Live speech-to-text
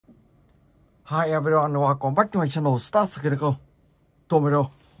Hi everyone, welcome back to my channel Start Critical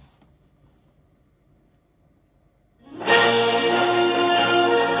Tomato.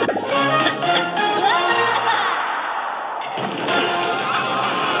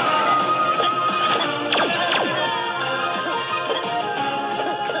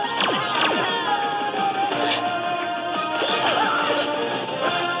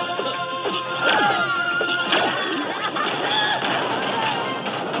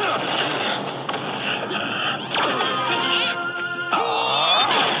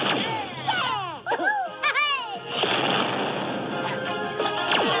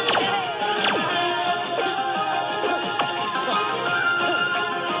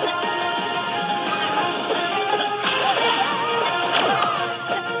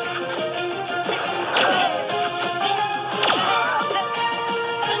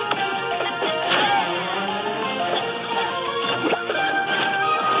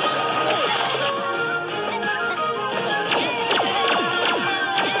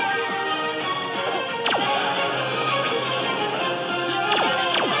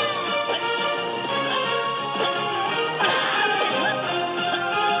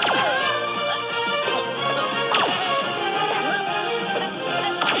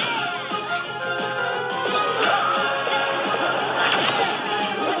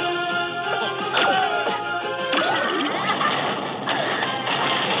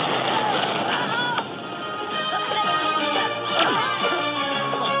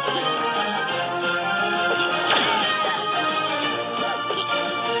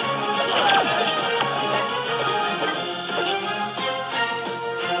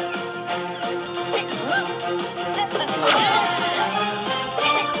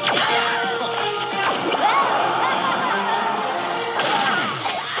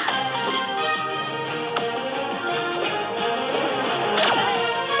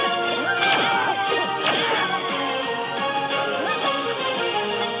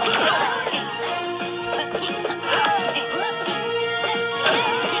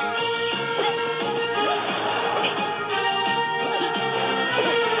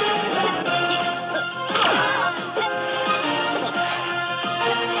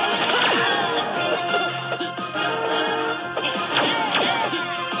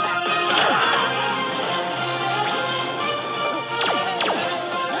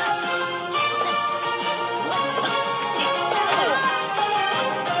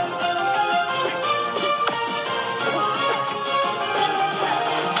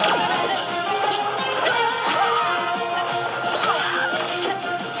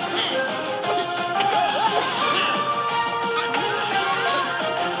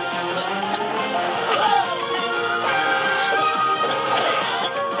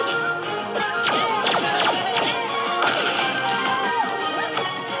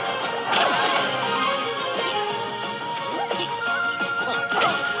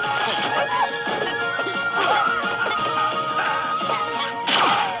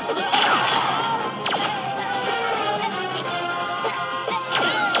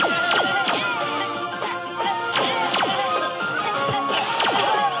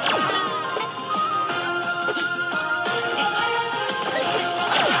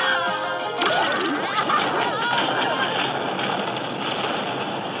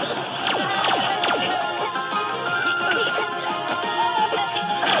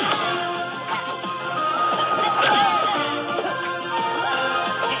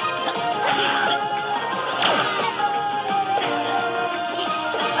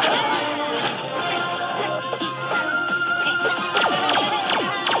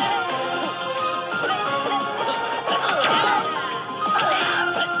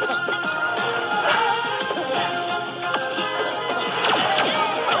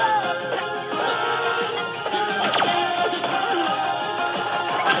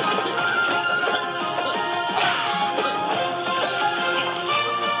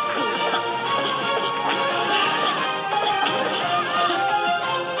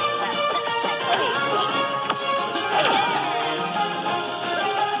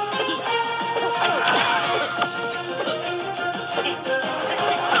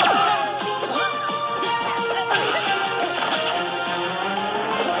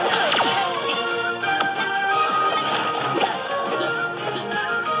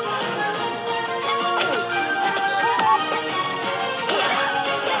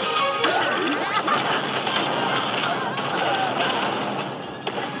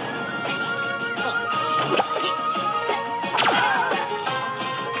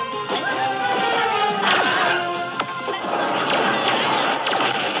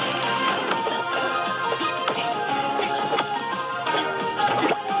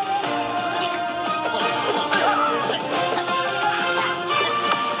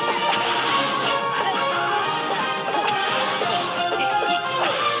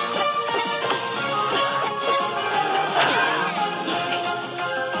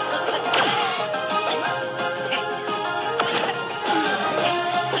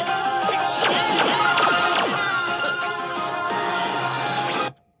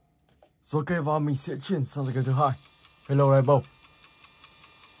 Rồi ok, và mình sẽ chuyển sang game thứ hai. Hello Rainbow.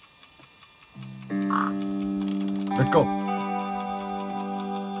 Let's go.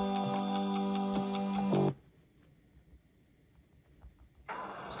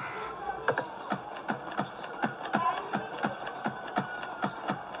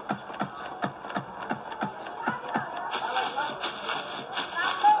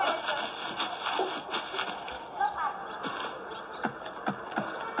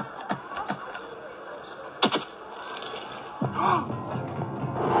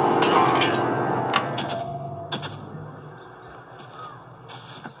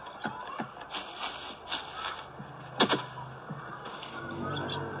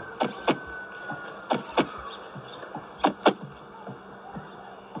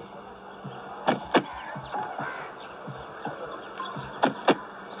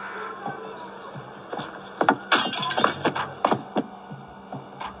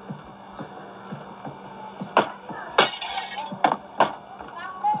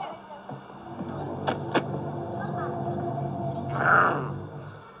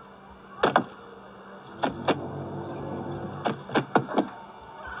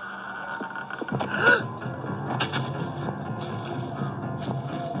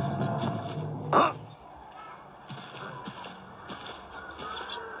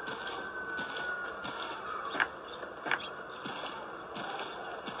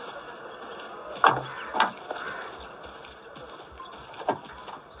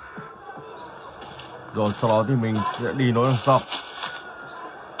 Rồi sau đó thì mình sẽ đi nối đằng sau.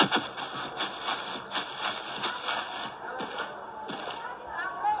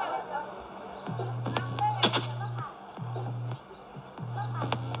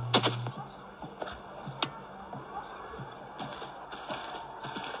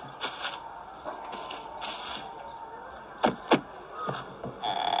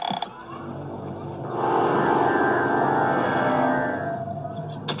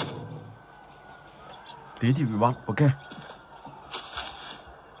 Tí thì bị bắt, ok.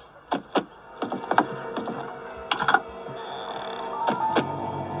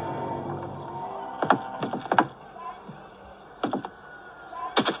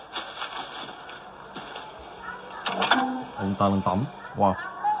 Ông ta đang tắm, wow.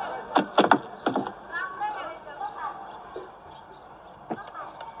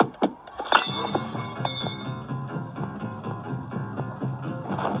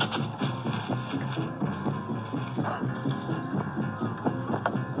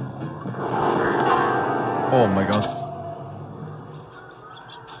 Oh my gosh.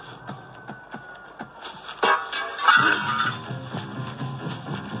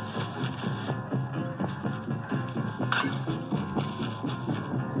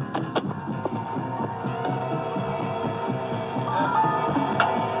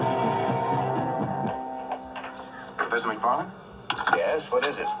 Professor McFarlane? Yes, what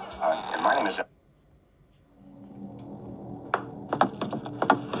is it? My name is...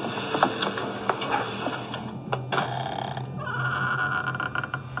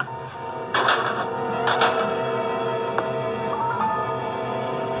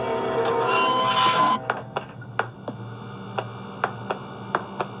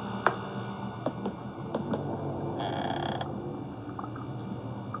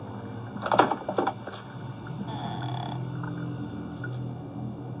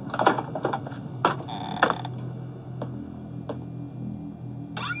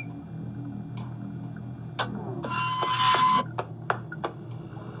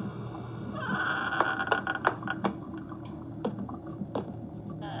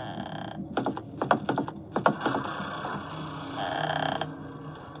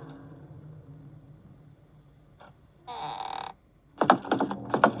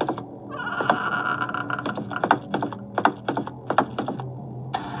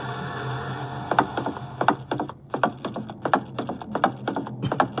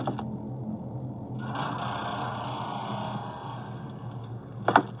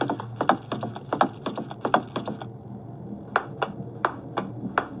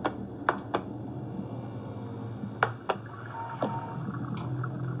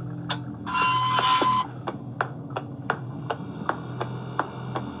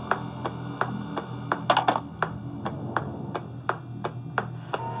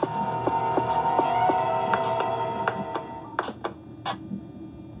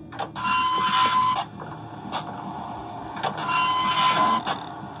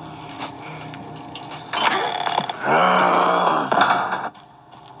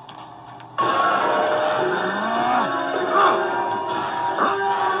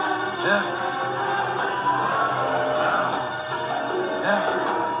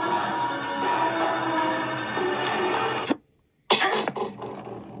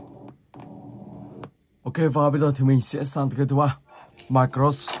 Ok, và bây giờ thì mình sẽ sang tới cái thứ ba,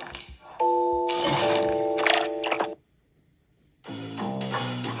 Micros.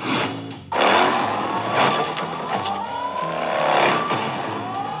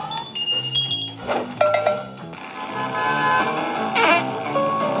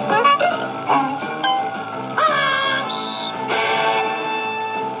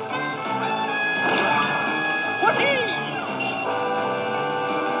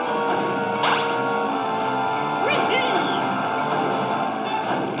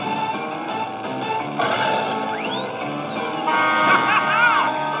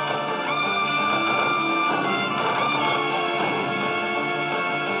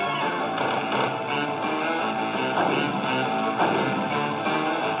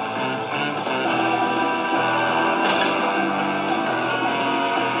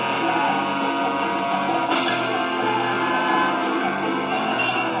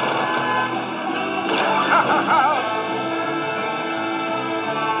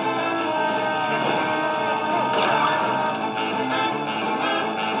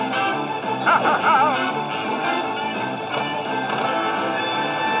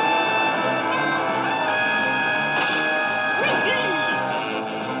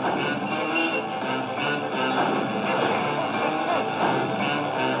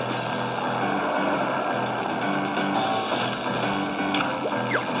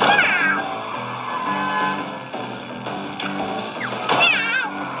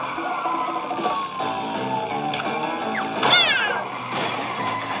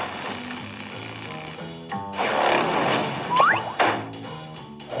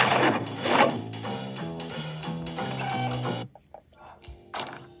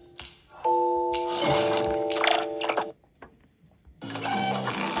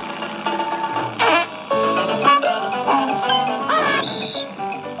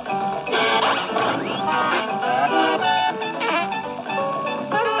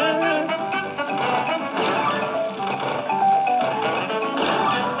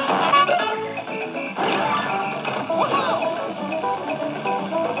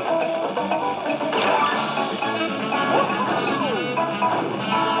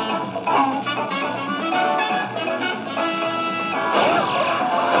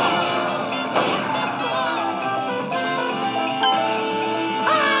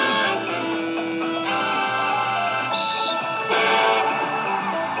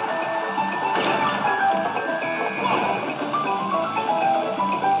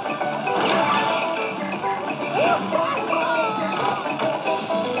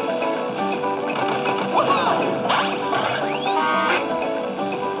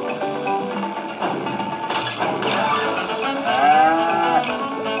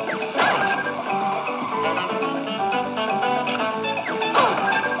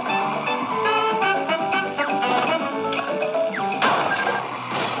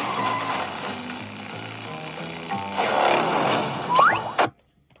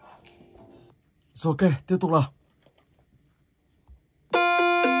 Rồi ok, tiếp tục nào.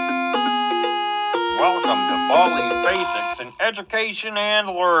 Welcome to Baldi's Basics in Education and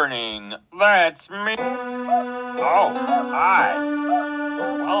Learning. That's me. Oh, hi.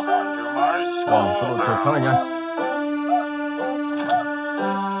 Welcome to my school. Wow, tốc độ chạy khá là nhanh.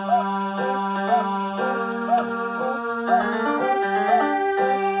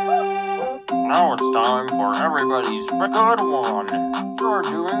 Now it's time for everybody's good one. You're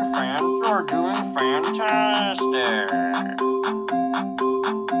doing fantastic.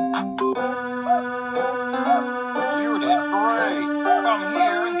 You did great. Come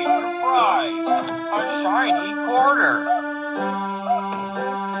here and get your prize. A shiny quarter.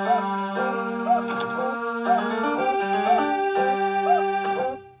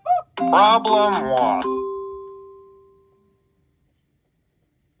 Problem 1.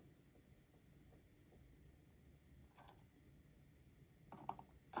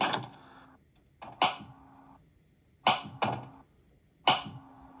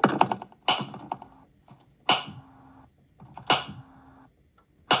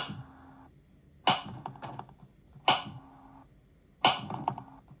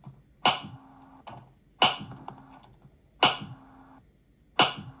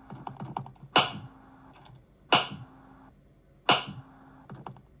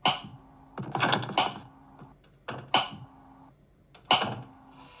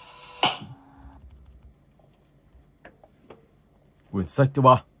 Quyển sách thứ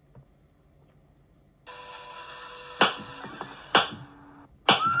ba.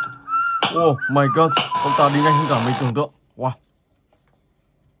 Oh my god, ông ta đi nhanh hơn cả mình tưởng tượng. Wow,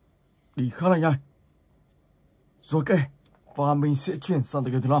 đi khá là nhanh. Rồi ok, và mình sẽ chuyển sang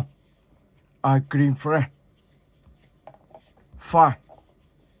tới cái thứ 5, Ice cream friend. Fine.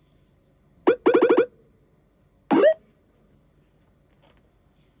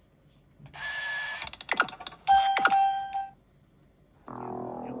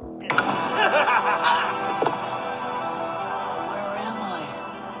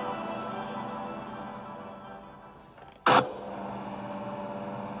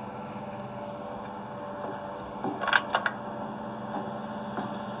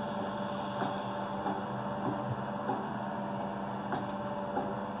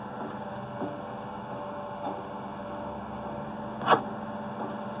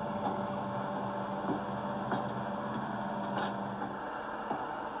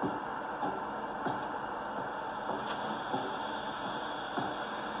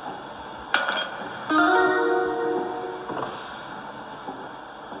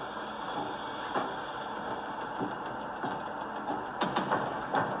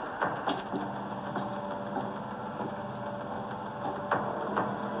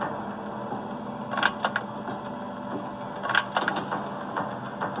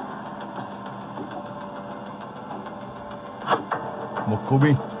 Một cỗ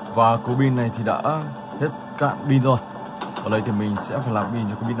pin, và cỗ pin này thì đã hết cạn pin rồi. Ở đây thì mình sẽ phải làm pin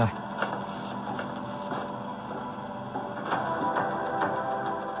cho cỗ pin này.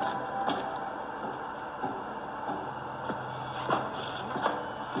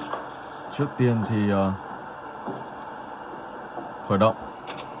 Trước tiên thì khởi động.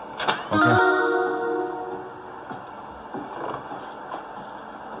 Ok.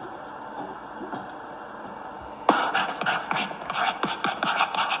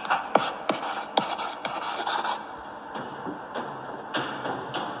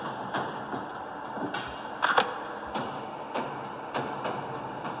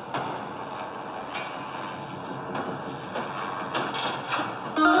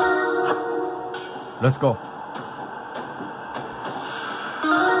 Let's go.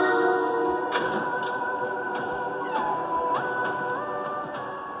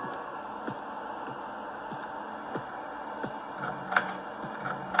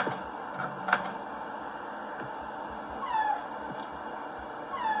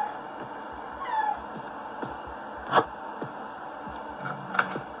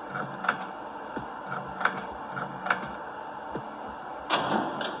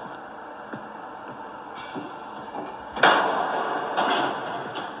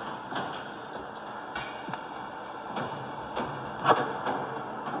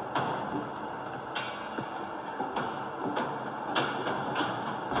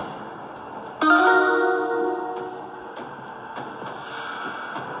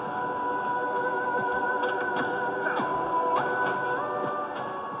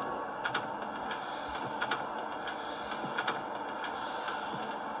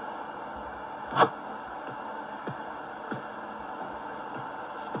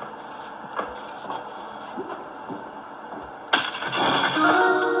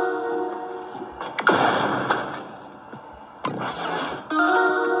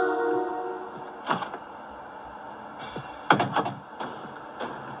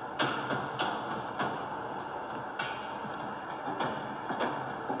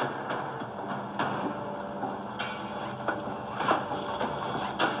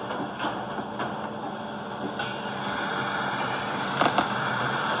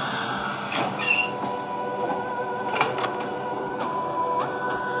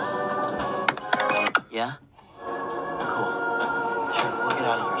 Yeah? Cool. Sure, we'll get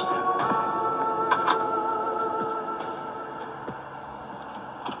out of here soon.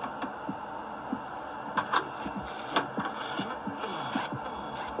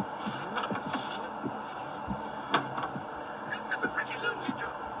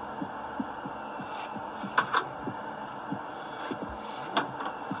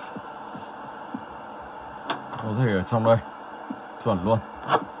 Có thể ở trong đây. Chuẩn luôn.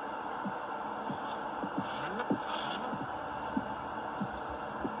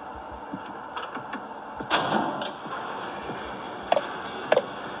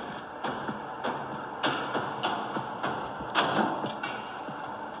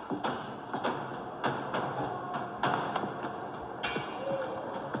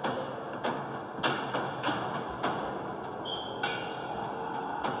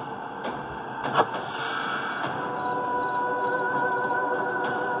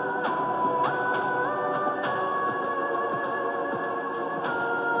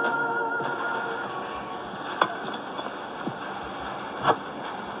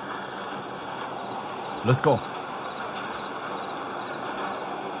 Let's go.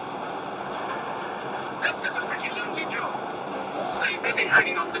 This is a pretty lonely job. All day busy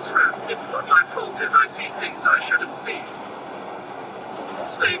hanging on this ramp. It's not my fault if I see things I shouldn't see.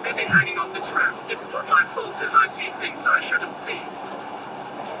 Stay busy hanging on this ramp. It's not my fault if I see things I shouldn't see.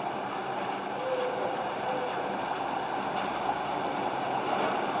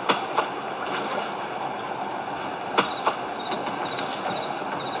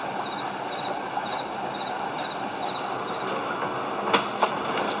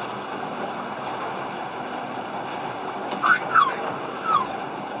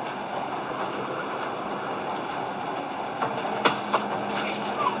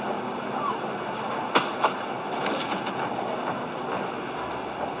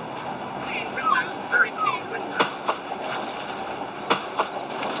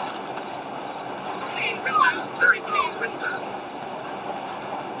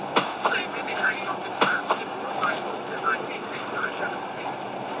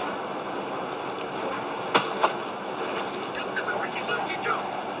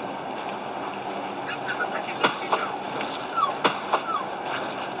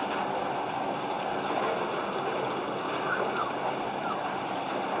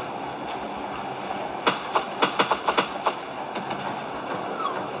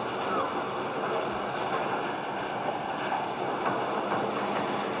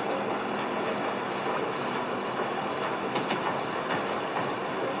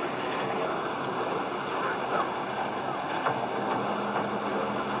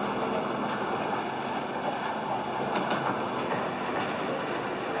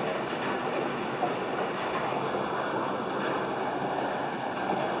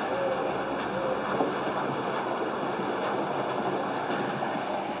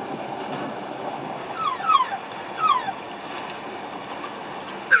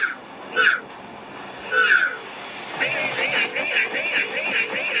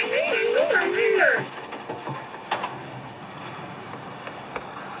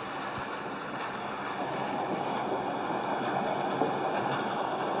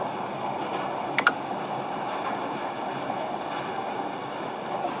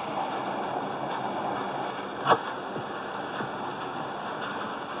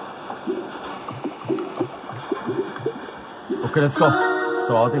 Ok, let's go.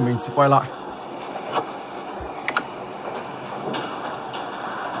 Sau đó thì mình sẽ quay lại.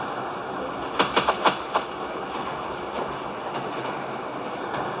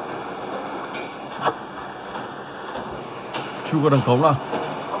 Chưa có đường cống nào.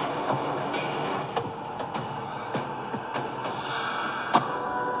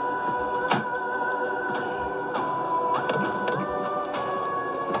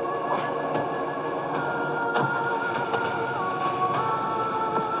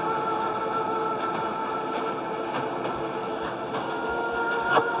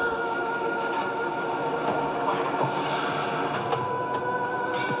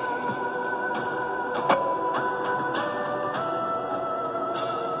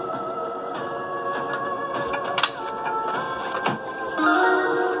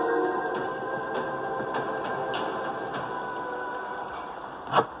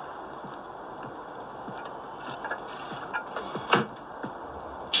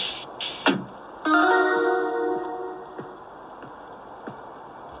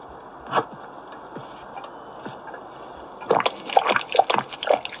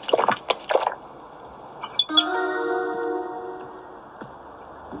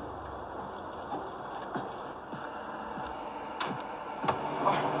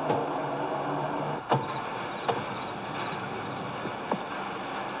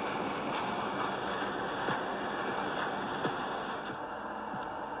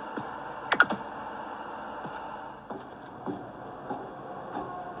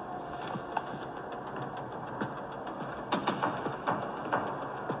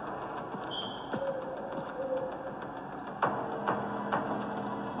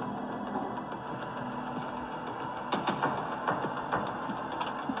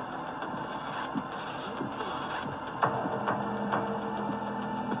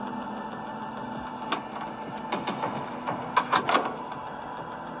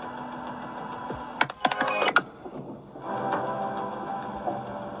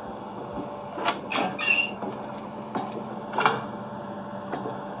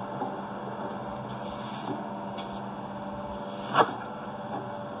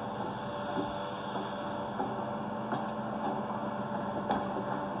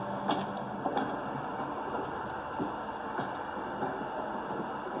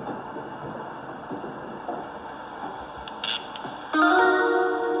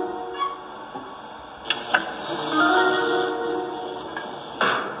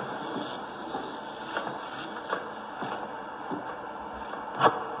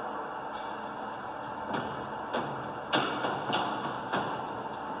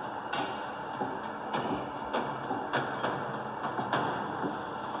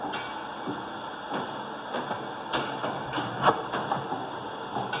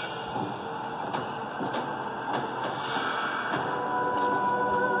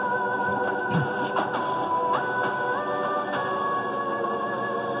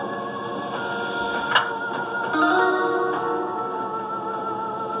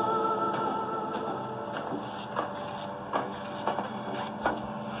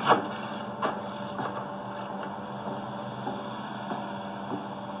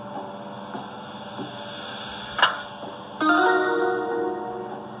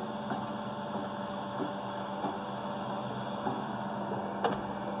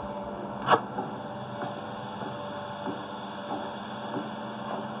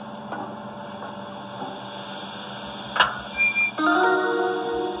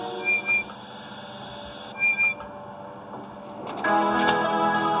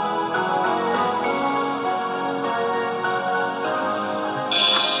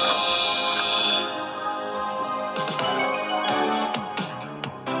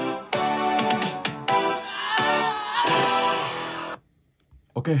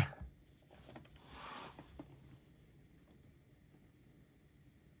 Ok.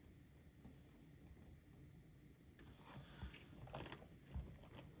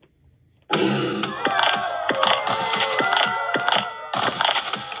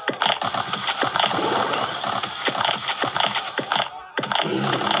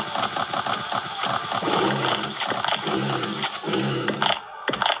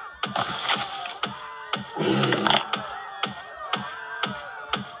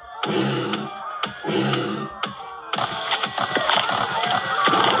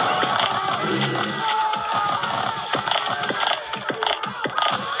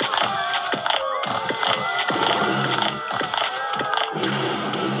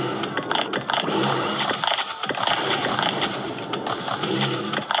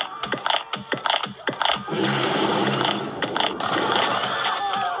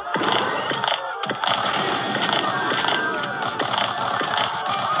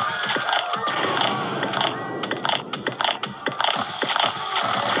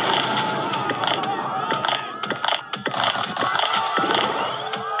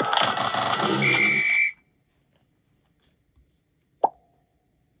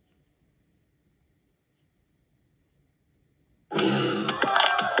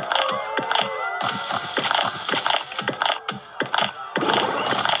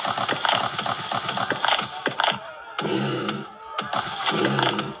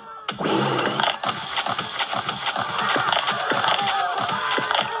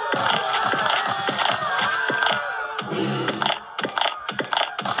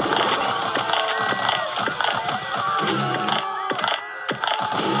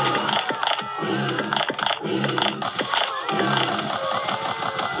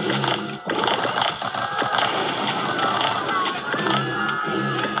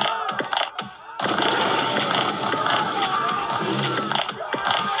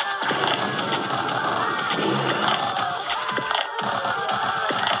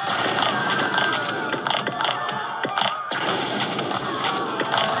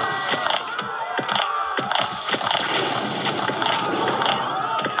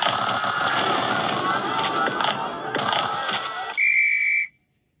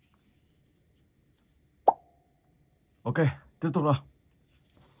 Ok, tiếp tục nào.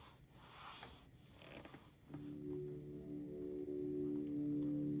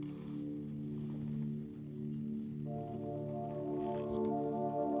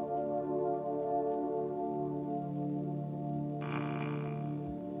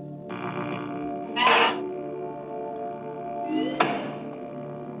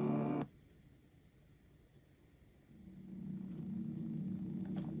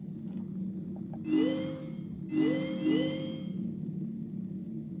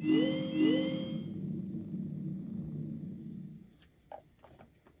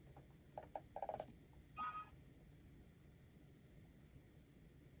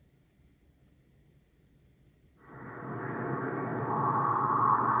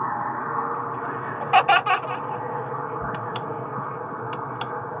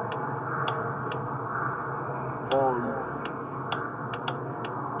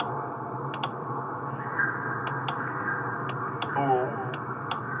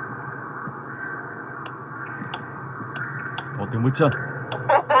 Có tiếng bước chân.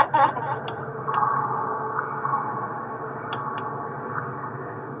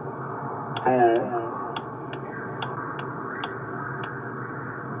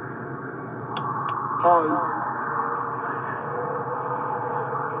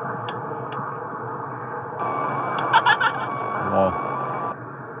 Wow.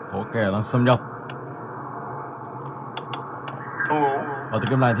 Có kẻ đang xâm nhập. Ở từ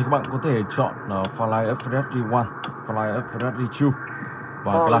game này thì các bạn có thể chọn Fly Freddy 1, Fly Freddy 2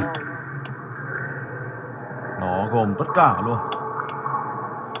 và Glide. Nó gồm tất cả luôn.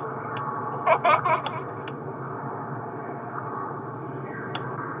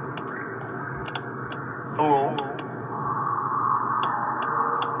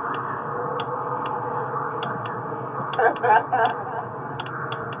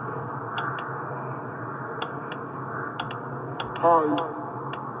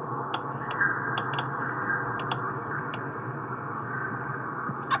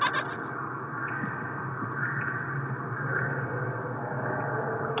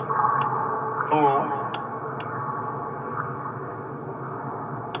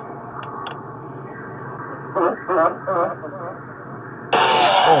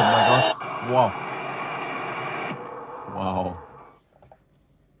 Oh my gosh. Wow. Wow.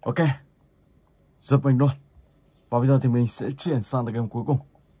 Ok. Giật mình luôn. Và bây giờ thì mình sẽ chuyển sang tựa game cuối cùng.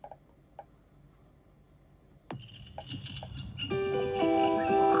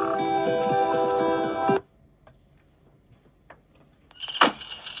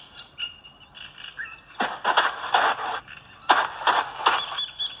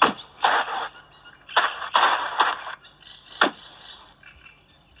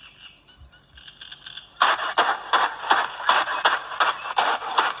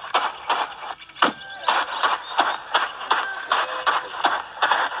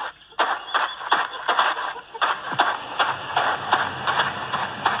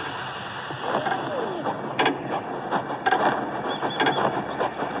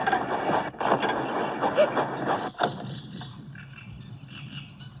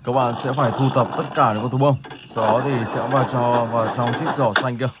 các bạn sẽ phải thu thập tất cả những con thú bông, sau đó thì sẽ vào trong chiếc giỏ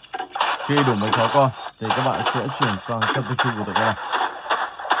xanh kia. Khi đủ 16 con thì các bạn sẽ chuyển sang chapter 2 của tựa game này.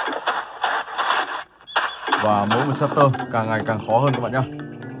 Và mỗi một chapter càng ngày càng khó hơn các bạn nhé.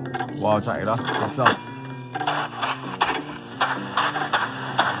 Wow, chạy đó, không sao.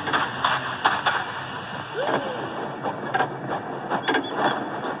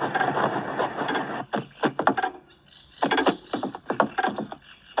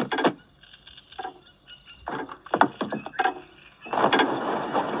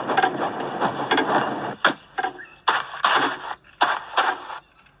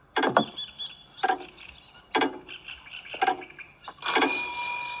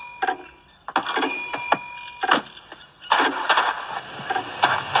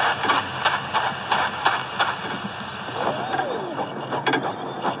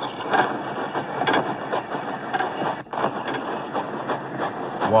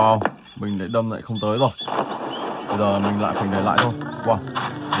 Wow, mình lại đâm lại không tới rồi. Bây giờ mình lại phải để lại thôi. Wow,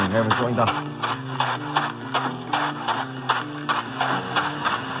 để nghe với chỗ anh ta.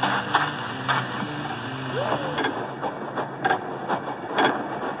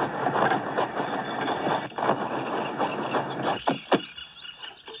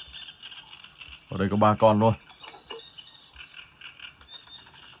 Ở đây có 3 con luôn.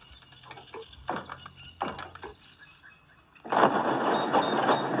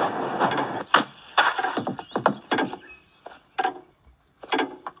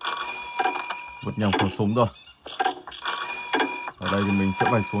 Vứt nhầm khẩu súng rồi. Ở đây thì mình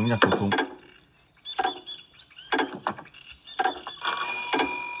sẽ bay xuống nhặt khẩu súng.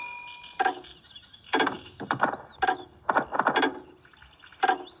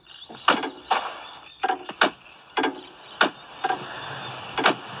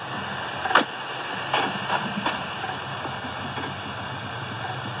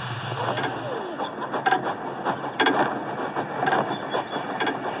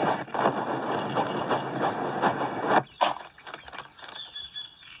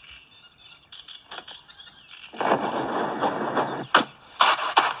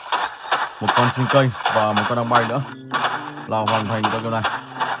 Một con trên cây và một con đang bay nữa là hoàn thành con game này.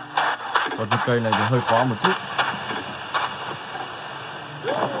 Con trên cây này thì hơi khó một chút.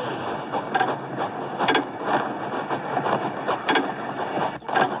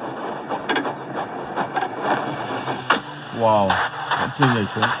 Wow, vẫn chưa nhảy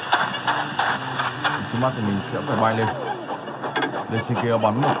xuống. Trước mắt thì mình sẽ phải bay lên. Lên trên kia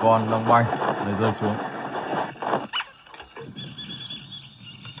bắn một con đang bay để rơi xuống.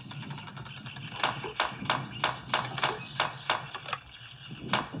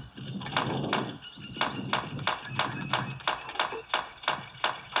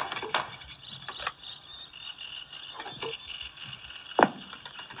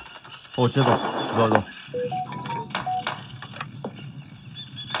 Ôi chết rồi, rồi.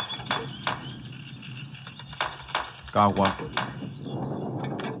 Cao quá.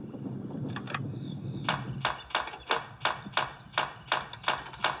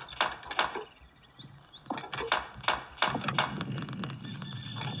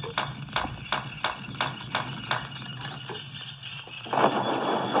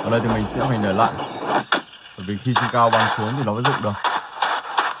 Ở đây thì mình sẽ phải để lại, bởi vì khi trên cao bắn xuống thì nó mới dựng được.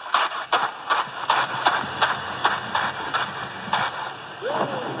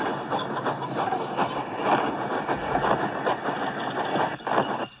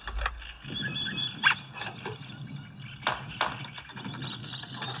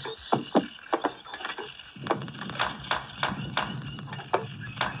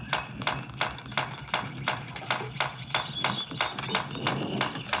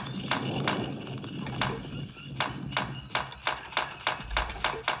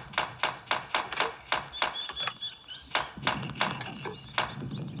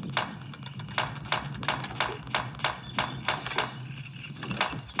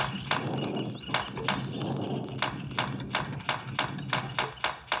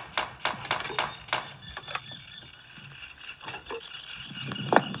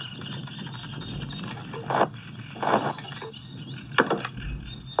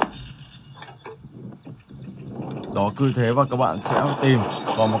 Đó, cứ thế và các bạn sẽ tìm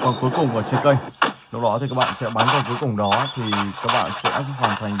còn một con cuối cùng ở trên cây. Lúc đó thì các bạn sẽ bắn con cuối cùng đó thì các bạn sẽ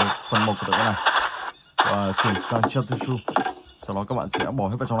hoàn thành được phần 1 của tựa này và chuyển sang chapter 2. Sau đó các bạn sẽ bỏ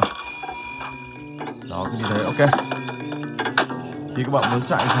hết vào trong này. Đó, cứ như thế. Ok, khi các bạn muốn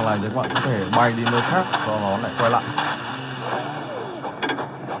chạy thằng này thì các bạn có thể bay đi nơi khác, sau đó lại quay lại.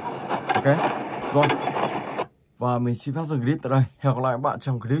 Ok, rồi. Và mình xin phép dừng clip tại đây. Hẹn gặp lại các bạn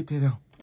trong clip tiếp theo.